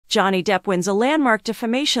Johnny Depp wins a landmark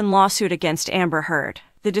defamation lawsuit against Amber Heard.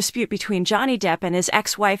 The dispute between Johnny Depp and his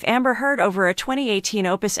ex-wife Amber Heard over a 2018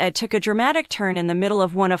 Opus Ed took a dramatic turn in the middle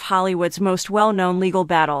of one of Hollywood's most well-known legal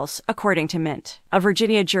battles, according to Mint. A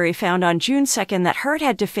Virginia jury found on June 2 that Heard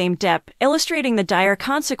had defamed Depp, illustrating the dire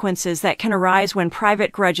consequences that can arise when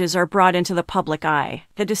private grudges are brought into the public eye.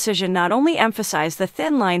 The decision not only emphasized the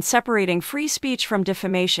thin line separating free speech from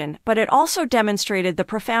defamation, but it also demonstrated the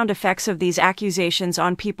profound effects of these accusations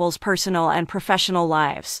on people's personal and professional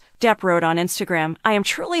lives. Depp wrote on Instagram, "I am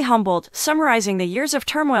truly humbled," summarizing the years of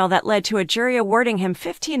turmoil that led to a jury awarding him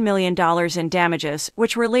 $15 million in damages,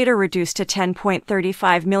 which were later reduced to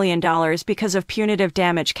 $10.35 million because of punitive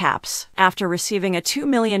damage caps. After receiving a $2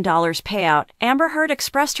 million payout, Amber Heard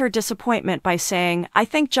expressed her disappointment by saying, "I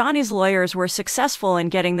think Johnny's lawyers were successful in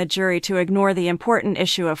getting the jury to ignore the important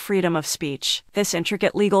issue of freedom of speech." This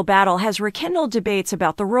intricate legal battle has rekindled debates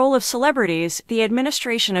about the role of celebrities, the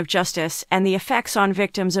administration of justice, and the effects on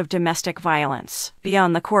victims of domestic violence.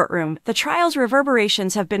 Beyond the courtroom, the trial's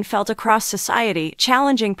reverberations have been felt across society,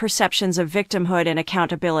 challenging perceptions of victimhood and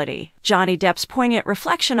accountability. Johnny Depp's poignant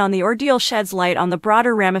reflection on the ordeal sheds light on the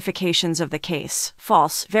broader ramifications of the case.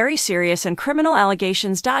 "False, very serious and criminal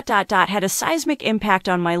allegations had a seismic impact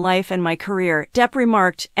on my life and my career," Depp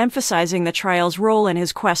remarked, emphasizing the trial's role in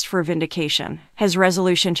his quest for vindication. His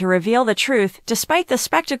resolution to reveal the truth, despite the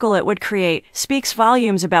spectacle it would create, speaks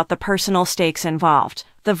volumes about the personal stakes involved.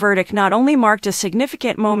 The verdict not only marked a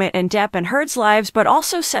significant moment in Depp and Heard's lives but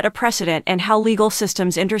also set a precedent in how legal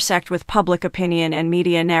systems intersect with public opinion and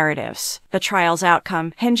media narratives. The trial's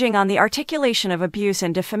outcome, hinging on the articulation of abuse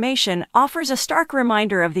and defamation, offers a stark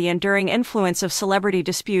reminder of the enduring influence of celebrity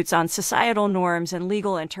disputes on societal norms and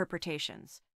legal interpretations.